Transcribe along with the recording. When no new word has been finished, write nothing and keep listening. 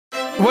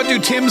What do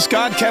Tim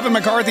Scott, Kevin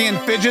McCarthy, and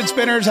fidget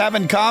spinners have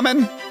in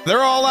common?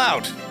 They're all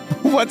out.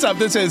 What's up?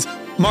 This is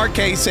Mark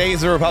Kaye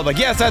Saves the Republic.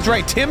 Yes, that's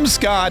right. Tim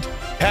Scott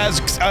has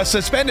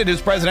suspended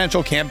his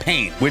presidential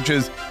campaign, which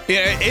is,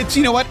 it's,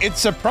 you know what? It's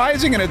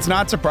surprising and it's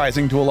not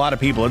surprising to a lot of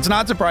people. It's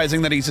not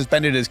surprising that he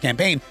suspended his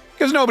campaign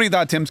because nobody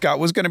thought Tim Scott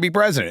was going to be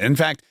president. In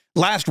fact,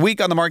 last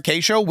week on the Mark Kaye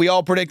Show, we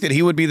all predicted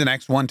he would be the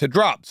next one to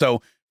drop.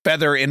 So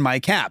feather in my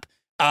cap.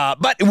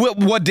 But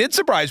what did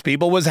surprise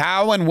people was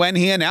how and when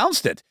he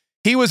announced it.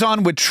 He was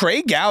on with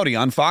Trey Gowdy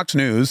on Fox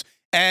News,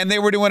 and they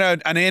were doing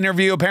an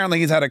interview. Apparently,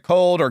 he's had a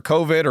cold or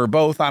COVID or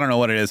both. I don't know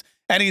what it is.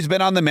 And he's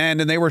been on the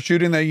mend, and they were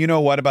shooting the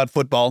you-know-what about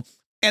football.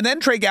 And then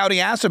Trey Gowdy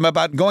asked him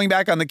about going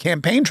back on the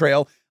campaign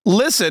trail.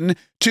 Listen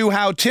to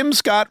how Tim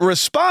Scott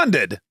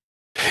responded.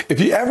 If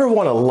you ever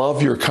want to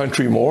love your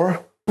country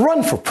more,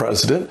 run for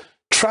president.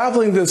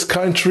 Traveling this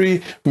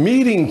country,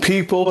 meeting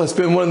people has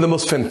been one of the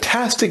most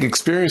fantastic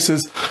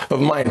experiences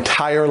of my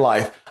entire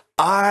life.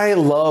 I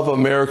love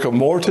America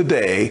more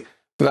today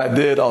than I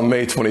did on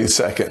May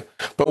 22nd.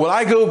 But when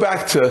I go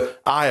back to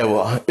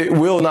Iowa, it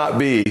will not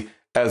be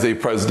as a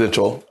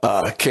presidential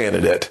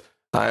candidate.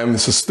 I am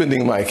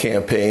suspending my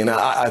campaign.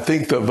 I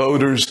think the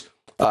voters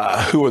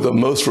who are the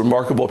most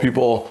remarkable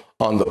people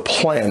on the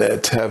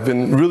planet have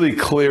been really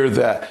clear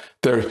that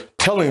they're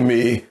telling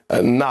me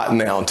not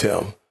now,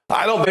 Tim.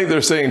 I don't think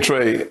they're saying,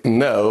 Trey,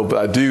 no, but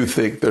I do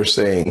think they're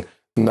saying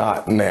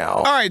not now.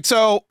 All right,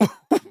 so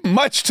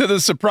much to the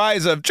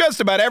surprise of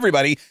just about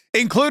everybody,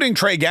 including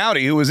Trey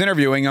Gowdy, who was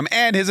interviewing him,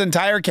 and his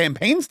entire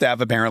campaign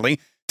staff, apparently,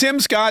 Tim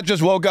Scott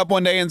just woke up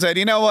one day and said,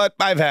 you know what,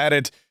 I've had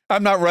it.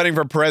 I'm not running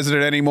for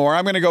president anymore.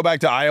 I'm going to go back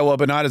to Iowa,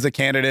 but not as a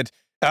candidate.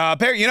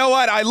 You know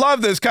what? I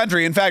love this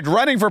country. In fact,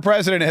 running for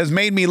president has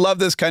made me love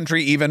this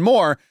country even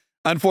more.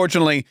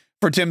 Unfortunately,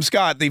 for Tim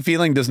Scott, the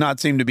feeling does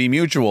not seem to be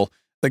mutual.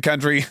 The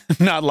country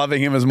not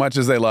loving him as much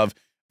as they love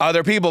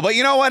other people. But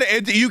you know what?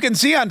 You can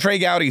see on Trey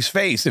Gowdy's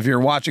face if you're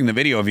watching the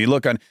video. If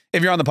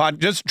you're on the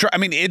pod,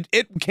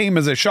 it came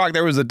as a shock.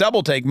 There was a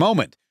double take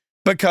moment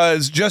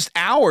because just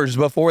hours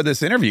before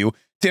this interview,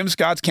 Tim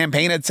Scott's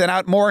campaign had sent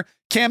out more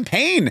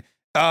campaign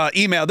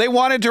email. They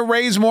wanted to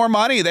raise more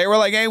money. They were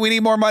like, hey, we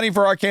need more money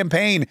for our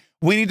campaign.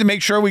 We need to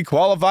make sure we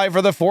qualify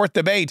for the fourth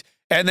debate.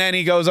 And then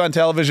he goes on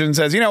television and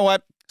says, you know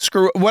what?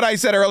 Screw what I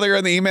said earlier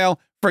in the email.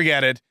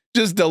 Forget it.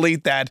 Just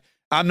delete that.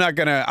 I'm not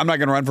gonna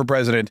run for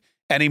president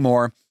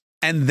anymore.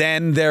 And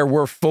then there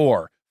were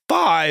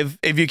five,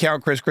 if you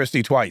count Chris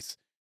Christie twice,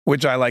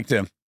 which I like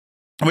to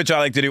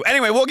do.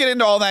 Anyway, we'll get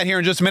into all that here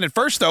in just a minute.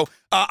 First, though,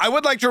 I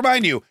would like to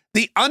remind you,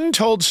 the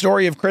untold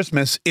story of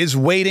Christmas is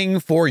waiting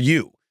for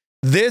you.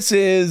 This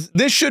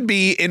should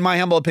be, in my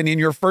humble opinion,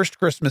 your first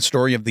Christmas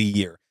story of the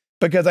year,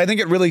 because I think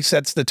it really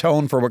sets the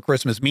tone for what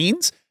Christmas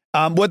means,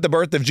 what the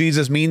birth of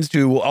Jesus means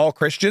to all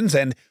Christians,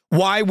 and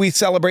why we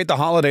celebrate the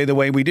holiday the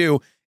way we do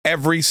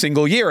every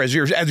single year as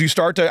you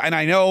start to, and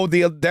I know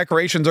the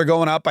decorations are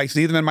going up. I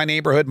see them in my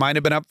neighborhood. Mine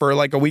have been up for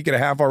like a week and a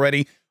half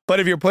already. But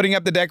if you're putting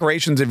up the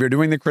decorations, if you're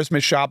doing the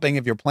Christmas shopping,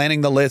 if you're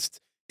planning the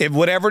list, if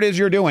whatever it is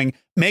you're doing,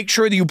 make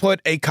sure that you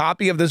put a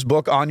copy of this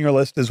book on your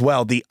list as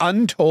well. The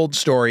Untold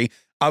Story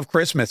of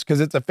Christmas, because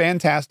it's a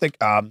fantastic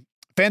and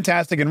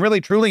really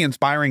truly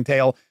inspiring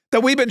tale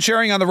that we've been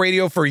sharing on the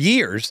radio for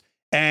years.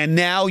 And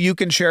now you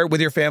can share it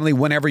with your family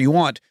whenever you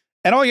want.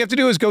 And all you have to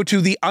do is go to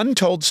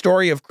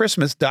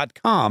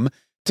theuntoldstoryofchristmas.com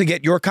to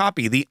get your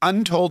copy,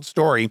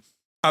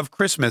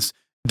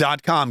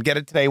 theuntoldstoryofchristmas.com. Get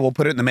it today. We'll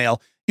put it in the mail.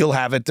 You'll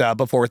have it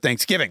before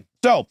Thanksgiving.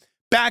 So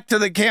back to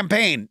the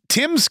campaign.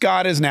 Tim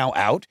Scott is now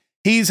out.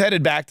 He's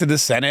headed back to the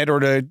Senate or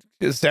to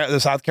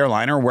South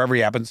Carolina or wherever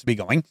he happens to be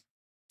going.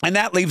 And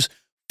that leaves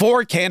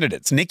four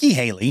candidates: Nikki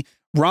Haley,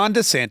 Ron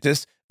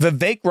DeSantis,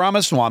 Vivek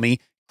Ramaswamy,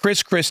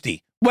 Chris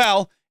Christie.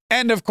 Well,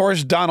 and of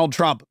course, Donald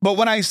Trump. But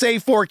when I say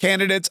four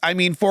candidates, I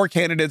mean four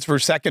candidates for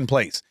second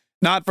place,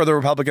 not for the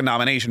Republican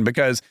nomination,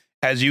 because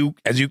as you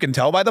can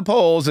tell by the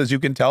polls, as you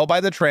can tell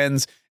by the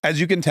trends, as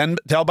you can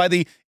tell by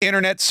the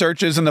internet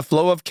searches and the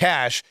flow of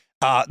cash,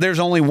 there's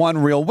only one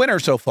real winner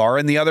so far,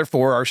 and the other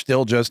four are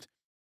still just,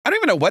 I don't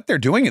even know what they're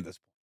doing at this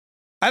point.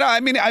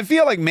 I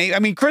feel like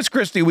Chris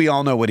Christie, we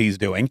all know what he's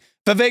doing.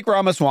 Vivek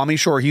Ramaswamy,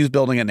 sure, he's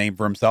building a name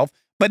for himself.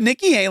 But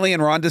Nikki Haley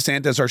and Ron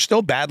DeSantis are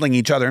still battling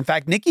each other. In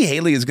fact, Nikki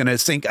Haley is going to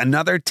sink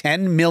another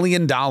 $10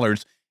 million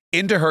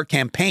into her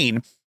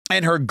campaign,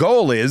 and her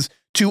goal is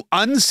to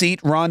unseat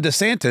Ron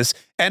DeSantis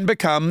and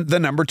become the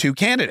number two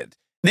candidate.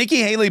 Nikki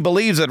Haley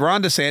believes that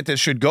Ron DeSantis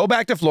should go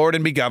back to Florida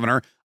and be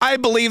governor. I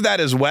believe that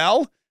as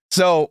well.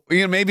 So,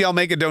 maybe I'll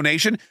make a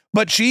donation.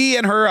 But she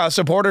and her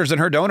supporters and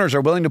her donors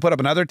are willing to put up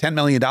another $10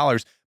 million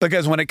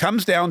because when it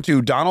comes down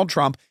to Donald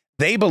Trump,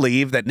 they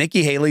believe that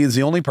Nikki Haley is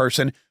the only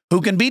person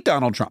who can beat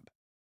Donald Trump.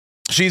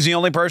 She's the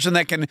only person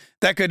that could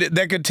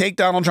take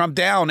Donald Trump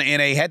down in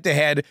a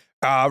head-to-head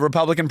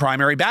Republican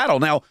primary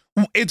battle. Now,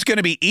 it's going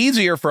to be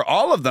easier for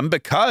all of them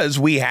because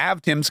we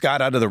have Tim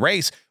Scott out of the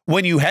race.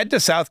 When you head to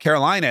South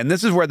Carolina, and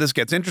this is where this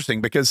gets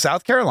interesting, because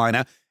South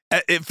Carolina,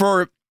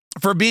 for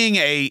being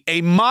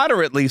a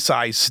moderately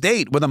sized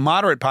state with a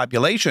moderate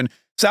population,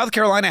 South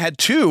Carolina had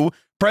two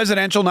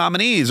presidential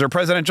nominees or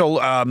presidential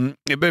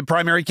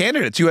primary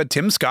candidates. You had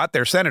Tim Scott,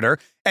 their senator,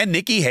 and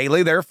Nikki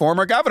Haley, their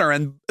former governor.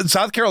 And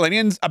South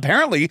Carolinians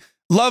apparently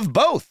love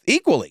both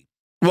equally.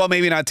 Well,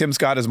 maybe not Tim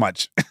Scott as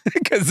much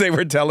because they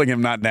were telling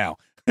him not now.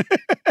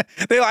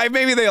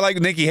 Maybe they like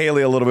Nikki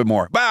Haley a little bit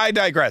more, but I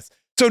digress.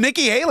 So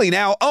Nikki Haley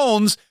now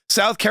owns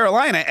South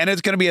Carolina, and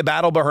it's going to be a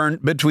battle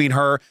between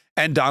her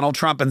and Donald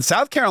Trump. And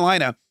South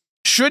Carolina,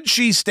 should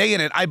she stay in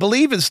it, I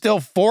believe is still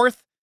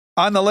fourth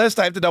on the list.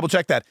 I have to double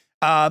check that.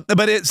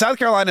 But South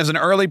Carolina is an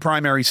early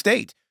primary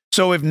state.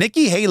 So if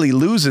Nikki Haley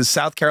loses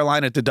South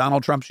Carolina to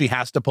Donald Trump, she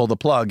has to pull the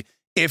plug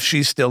if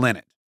she's still in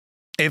it.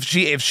 If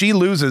she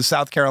loses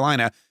South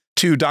Carolina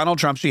to Donald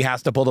Trump, she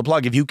has to pull the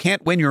plug. If you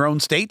can't win your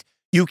own state,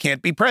 you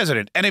can't be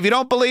president. And if you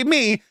don't believe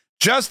me,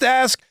 just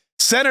ask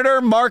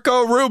Senator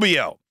Marco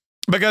Rubio,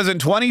 because in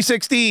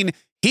 2016,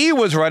 he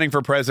was running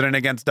for president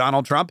against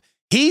Donald Trump.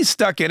 He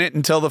stuck in it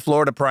until the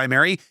Florida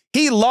primary.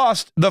 He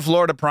lost the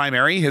Florida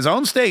primary, his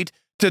own state,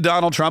 to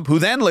Donald Trump, who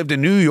then lived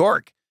in New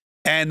York.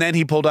 And then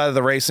he pulled out of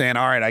the race saying,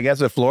 all right, I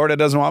guess if Florida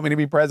doesn't want me to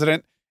be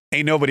president,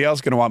 ain't nobody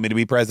else going to want me to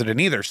be president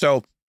either.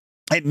 So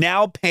it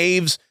now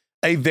paves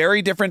a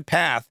very different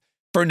path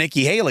for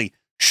Nikki Haley.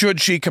 Should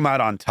she come out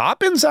on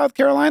top in South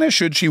Carolina?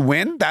 Should she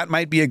win? That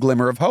might be a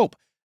glimmer of hope.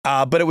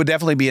 But it would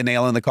definitely be a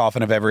nail in the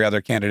coffin of every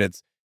other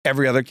candidate's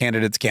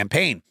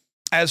campaign.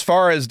 As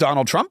far as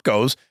Donald Trump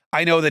goes,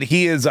 I know that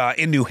he is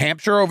in New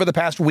Hampshire over the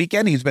past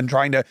weekend. He's been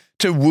trying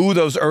to woo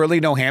those early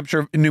New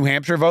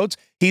Hampshire votes.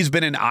 He's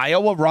been in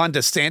Iowa. Ron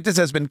DeSantis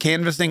has been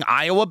canvassing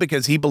Iowa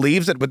because he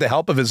believes that with the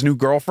help of his new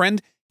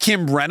girlfriend,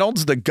 Kim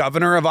Reynolds, the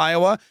governor of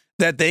Iowa,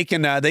 that they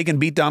can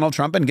beat Donald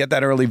Trump and get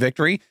that early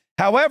victory.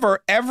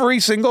 However, every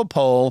single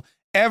poll,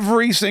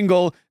 every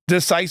single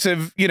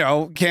decisive,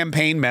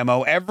 campaign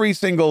memo, every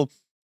single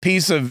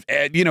piece of,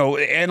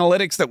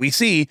 analytics that we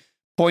see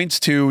points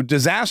to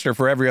disaster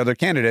for every other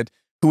candidate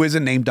who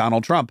isn't named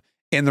Donald Trump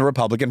in the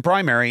Republican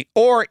primary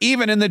or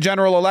even in the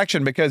general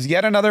election, because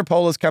yet another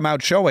poll has come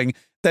out showing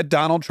that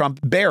Donald Trump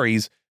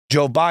buries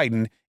Joe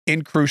Biden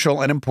in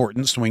crucial and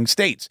important swing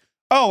states.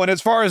 Oh, and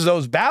as far as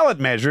those ballot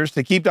measures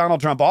to keep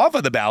Donald Trump off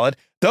of the ballot,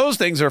 those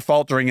things are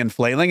faltering and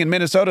flailing. In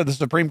Minnesota, the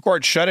Supreme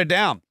Court shut it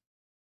down.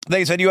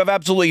 They said you have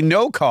absolutely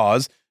no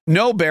cause,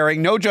 no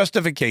bearing, no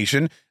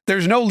justification.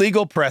 There's no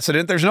legal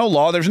precedent. There's no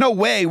law. There's no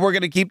way we're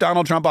going to keep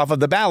Donald Trump off of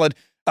the ballot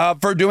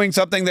for doing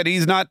something that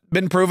he's not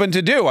been proven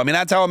to do. I mean,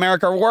 that's how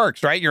America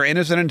works, right? You're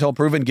innocent until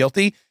proven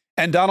guilty.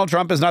 And Donald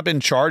Trump has not been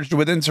charged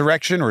with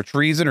insurrection or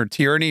treason or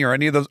tyranny or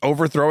any of those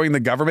overthrowing the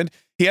government.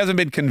 He hasn't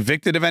been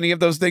convicted of any of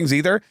those things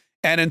either.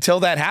 And until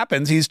that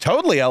happens, he's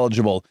totally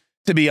eligible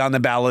to be on the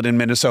ballot in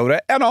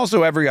Minnesota and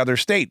also every other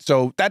state.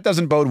 So that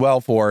doesn't bode well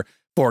for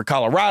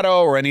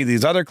Colorado or any of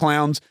these other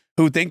clowns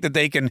who think that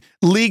they can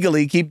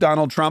legally keep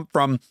Donald Trump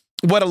from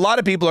what a lot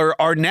of people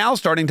are now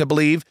starting to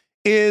believe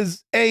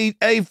is a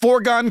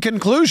foregone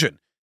conclusion,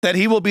 that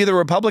he will be the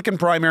Republican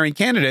primary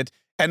candidate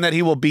and that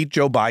he will beat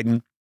Joe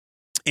Biden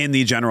in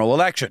the general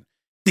election.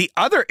 The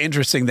other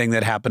interesting thing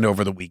that happened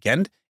over the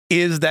weekend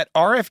is that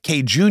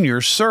RFK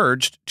Jr.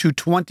 surged to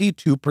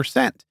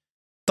 22%.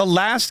 The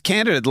last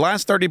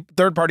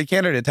third-party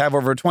candidate to have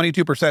over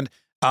 22%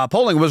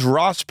 polling was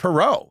Ross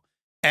Perot.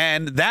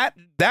 And that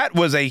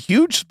was a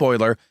huge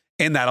spoiler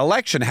in that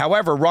election.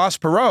 However, Ross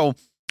Perot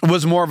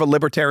was more of a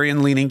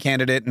libertarian-leaning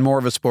candidate and more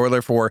of a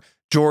spoiler for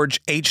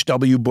George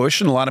H.W.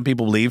 Bush, and a lot of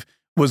people believe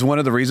was one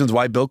of the reasons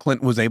why Bill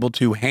Clinton was able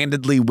to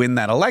handedly win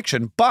that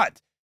election.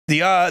 But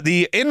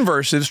the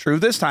inverse is true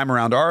this time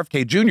around.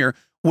 RFK Jr.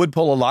 would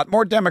pull a lot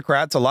more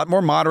Democrats, a lot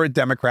more moderate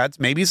Democrats,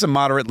 maybe some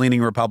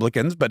moderate-leaning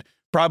Republicans, but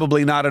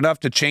probably not enough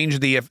to change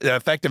the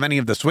effect of any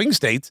of the swing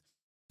states.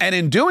 And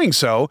in doing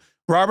so,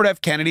 Robert F.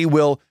 Kennedy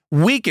will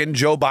weaken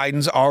Joe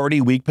Biden's already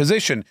weak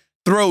position.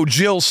 Throw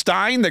Jill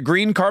Stein, the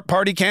Green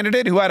Party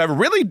candidate, who had a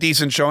really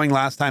decent showing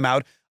last time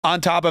out, on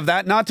top of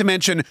that, not to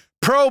mention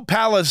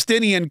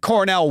pro-Palestinian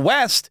Cornel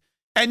West,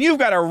 and you've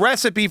got a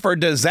recipe for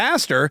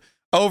disaster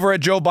over at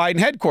Joe Biden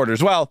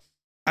headquarters. Well,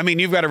 I mean,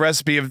 you've got a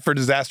recipe for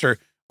disaster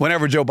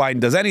whenever Joe Biden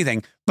does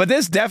anything, but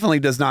this definitely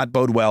does not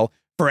bode well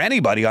for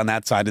anybody on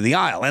that side of the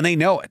aisle, and they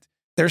know it.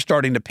 They're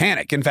starting to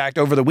panic. In fact,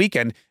 over the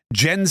weekend,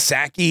 Jen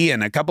Psaki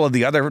and a couple of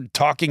the other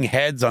talking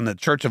heads on the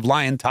Church of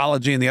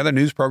Liontology and the other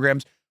news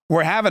programs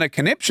were having a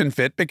conniption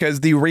fit because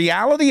the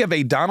reality of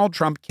a Donald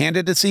Trump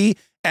candidacy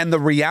and the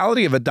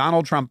reality of a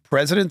Donald Trump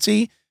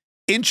presidency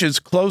inches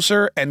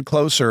closer and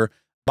closer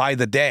by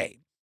the day.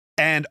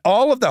 And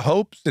all of the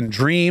hopes and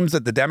dreams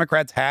that the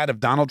Democrats had of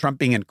Donald Trump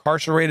being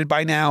incarcerated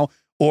by now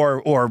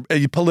or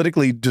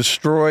politically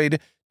destroyed,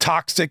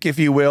 toxic, if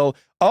you will,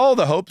 all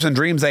the hopes and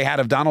dreams they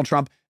had of Donald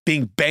Trump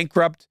being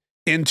bankrupt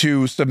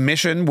into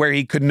submission where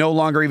he could no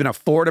longer even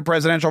afford a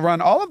presidential run,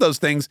 all of those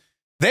things,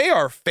 they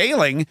are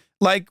failing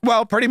like,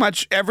 well, pretty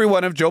much every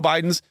one of Joe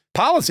Biden's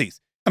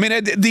policies. I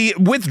mean, the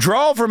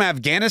withdrawal from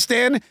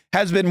Afghanistan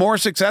has been more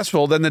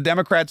successful than the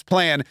Democrats'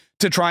 plan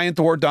to try and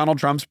thwart Donald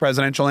Trump's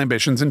presidential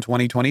ambitions in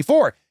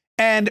 2024.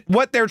 And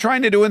what they're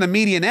trying to do in the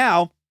media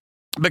now,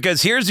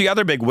 because here's the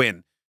other big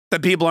win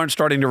that people aren't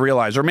starting to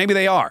realize, or maybe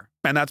they are.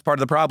 And that's part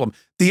of the problem.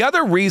 The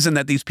other reason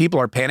that these people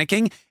are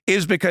panicking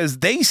is because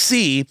they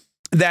see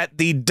that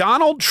the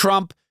Donald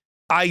Trump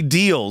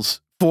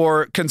ideals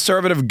for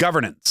conservative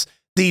governance,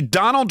 the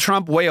Donald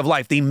Trump way of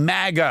life, the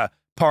MAGA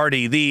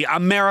party, the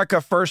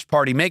America First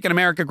party, making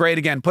America great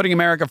again, putting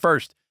America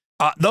first,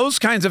 those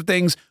kinds of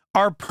things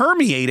are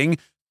permeating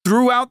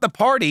throughout the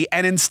party.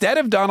 And instead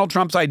of Donald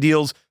Trump's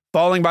ideals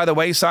falling by the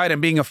wayside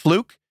and being a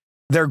fluke,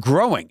 they're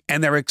growing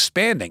and they're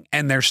expanding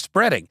and they're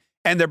spreading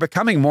and they're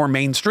becoming more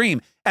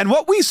mainstream. And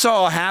what we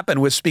saw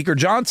happen with Speaker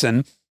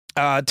Johnson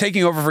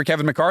taking over for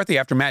Kevin McCarthy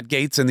after Matt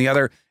Gaetz and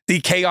the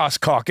Chaos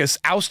Caucus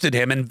ousted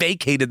him and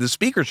vacated the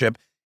speakership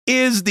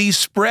is the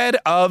spread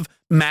of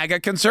MAGA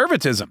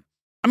conservatism.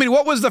 I mean,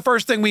 what was the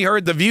first thing we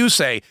heard The View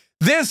say?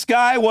 This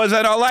guy was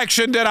an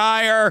election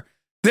denier.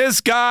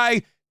 This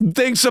guy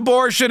thinks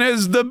abortion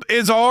is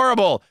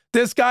horrible.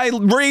 This guy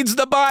reads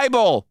the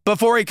Bible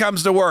before he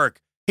comes to work.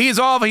 He's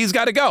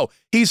got to go.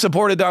 He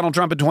supported Donald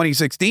Trump in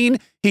 2016.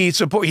 He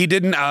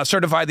didn't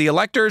certify the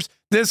electors.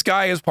 This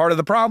guy is part of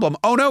the problem.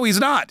 Oh, no, he's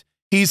not.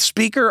 He's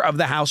Speaker of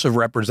the House of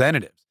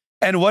Representatives.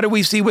 And what do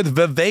we see with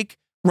Vivek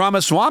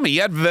Ramaswamy?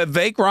 Yet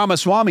Vivek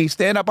Ramaswamy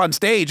stand up on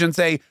stage and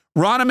say,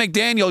 Ronna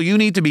McDaniel, you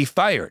need to be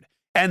fired.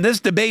 And this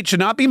debate should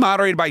not be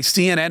moderated by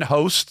CNN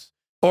hosts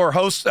or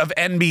hosts of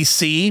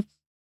NBC.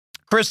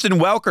 Kristen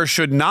Welker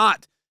should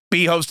not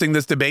be hosting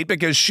this debate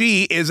because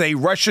she is a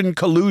Russian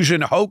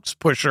collusion hoax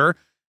pusher.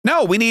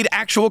 No, we need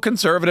actual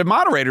conservative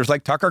moderators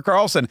like Tucker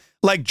Carlson,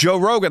 like Joe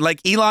Rogan, like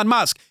Elon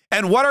Musk.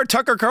 And what are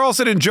Tucker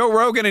Carlson and Joe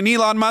Rogan and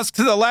Elon Musk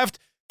to the left?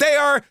 They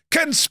are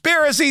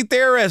conspiracy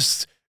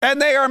theorists,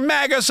 and they are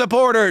MAGA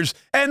supporters,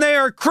 and they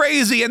are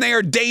crazy, and they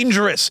are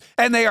dangerous,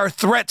 and they are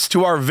threats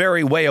to our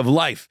very way of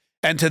life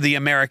and to the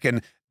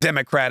American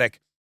Democratic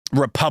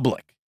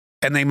Republic.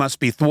 And they must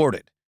be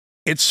thwarted.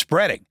 It's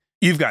spreading.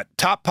 You've got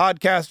top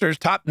podcasters,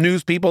 top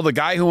news people, the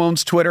guy who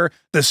owns Twitter,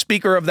 the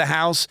Speaker of the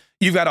House.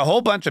 You've got a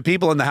whole bunch of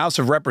people in the House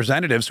of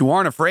Representatives who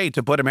aren't afraid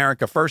to put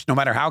America first, no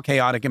matter how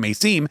chaotic it may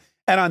seem.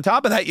 And on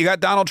top of that, you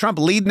got Donald Trump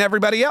leading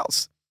everybody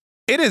else.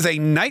 It is a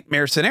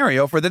nightmare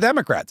scenario for the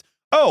Democrats.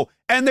 Oh,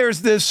 and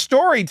there's this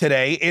story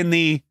today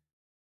in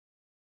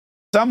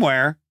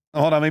somewhere.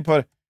 Hold on, let me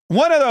put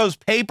one of those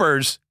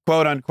papers,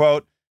 quote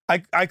unquote. I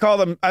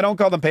don't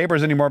call them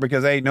papers anymore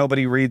because A,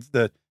 nobody reads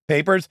the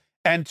papers.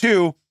 And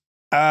two,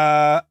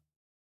 hang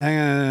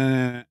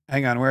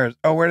on,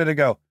 where did it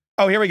go?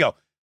 Oh, here we go.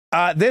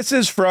 This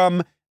is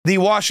from the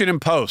Washington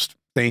Post.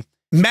 See,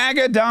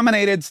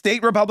 MAGA-dominated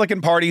state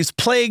Republican parties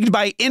plagued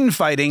by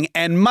infighting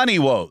and money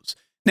woes.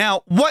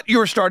 Now, what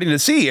you're starting to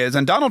see is,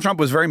 and Donald Trump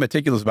was very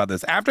meticulous about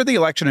this, after the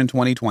election in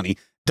 2020,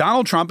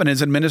 Donald Trump and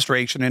his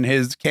administration and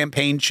his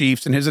campaign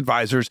chiefs and his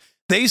advisors,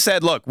 they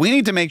said, look, we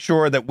need to make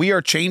sure that we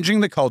are changing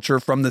the culture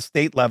from the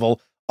state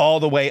level all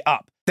the way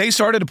up. They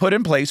started to put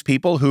in place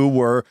people who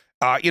were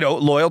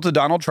loyal to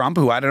Donald Trump,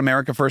 who had an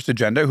America First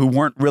agenda, who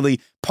weren't really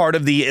part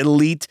of the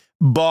elite,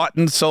 bought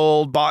and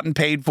sold, bought and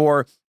paid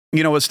for,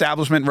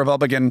 establishment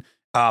Republican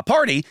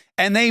party.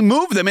 And they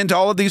moved them into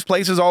all of these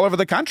places all over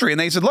the country. And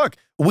they said, look,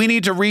 we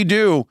need to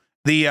redo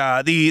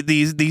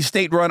the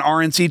state-run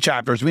RNC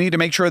chapters. We need to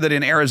make sure that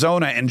in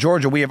Arizona and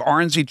Georgia, we have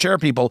RNC chair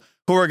people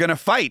who are going to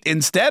fight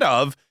instead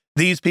of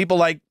these people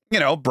like,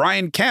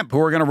 Brian Kemp,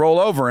 who are going to roll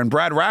over, and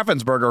Brad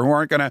Raffensperger, who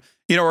aren't going to,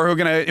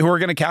 who are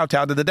going to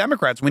kowtow to the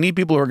Democrats. We need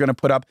people who are going to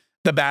put up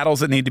the battles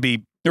that need to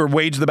be, or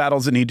wage the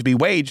battles that need to be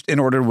waged in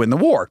order to win the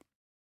war.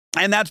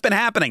 And that's been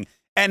happening.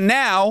 And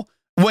now,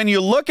 when you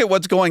look at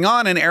what's going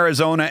on in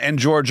Arizona and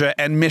Georgia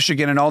and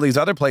Michigan and all these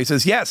other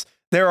places, yes,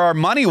 there are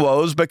money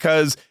woes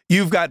because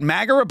you've got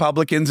MAGA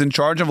Republicans in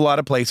charge of a lot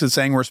of places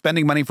saying we're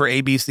spending money for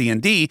A, B, C,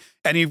 and D.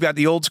 And you've got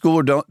the old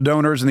school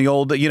donors and the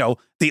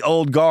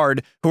old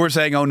guard who are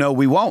saying, oh, no,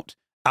 we won't.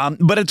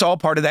 But it's all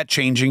part of that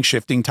changing,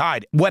 shifting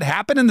tide. What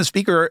happened in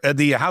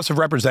the House of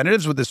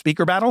Representatives with the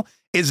speaker battle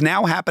is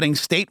now happening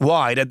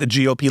statewide at the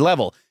GOP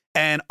level.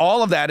 And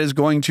all of that is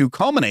going to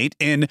culminate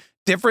in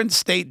different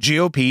state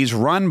GOPs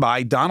run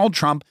by Donald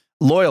Trump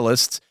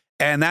loyalists.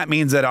 And that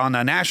means that on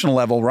a national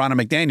level, Ronna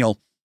McDaniel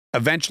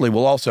eventually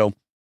will also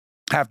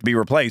have to be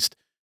replaced.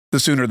 The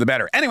sooner the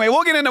better. Anyway,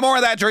 we'll get into more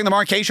of that during the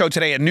Mark Kaye Show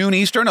today at noon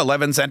Eastern,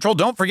 11 Central.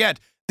 Don't forget,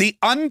 The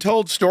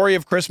Untold Story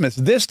of Christmas.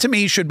 This, to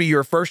me, should be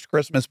your first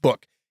Christmas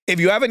book. If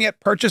you haven't yet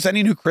purchased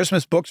any new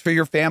Christmas books for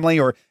your family,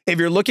 or if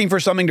you're looking for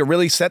something to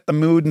really set the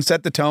mood and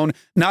set the tone,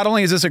 not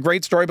only is this a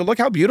great story, but look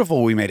how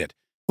beautiful we made it.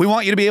 We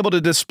want you to be able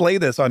to display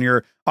this on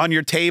your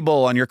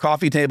table, on your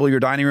coffee table, your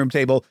dining room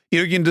table.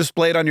 You can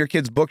display it on your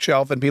kid's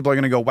bookshelf, and people are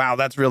going to go, wow,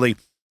 that's really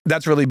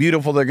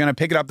beautiful. They're going to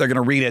pick it up. They're going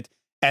to read it.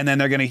 And then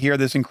they're going to hear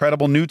this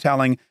incredible new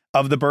telling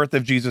of the birth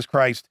of Jesus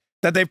Christ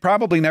that they've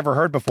probably never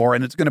heard before.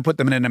 And it's going to put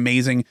them in an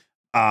amazing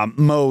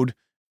mode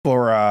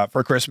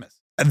for Christmas.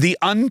 The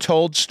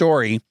Untold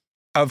Story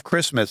of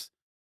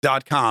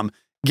Christmas.com.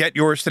 Get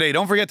yours today.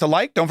 Don't forget to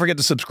like. Don't forget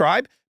to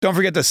subscribe. Don't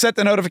forget to set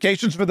the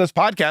notifications for this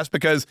podcast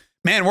because,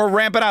 man, we're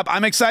ramping up.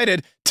 I'm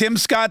excited. Tim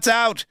Scott's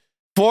out.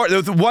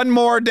 One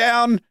more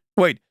down.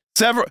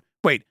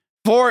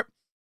 Four.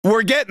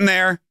 We're getting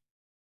there.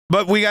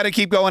 But we got to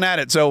keep going at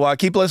it. So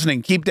keep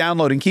listening, keep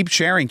downloading, keep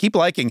sharing, keep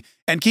liking,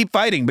 and keep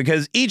fighting,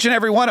 because each and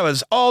every one of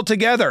us all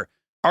together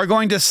are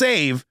going to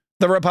save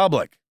the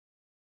republic.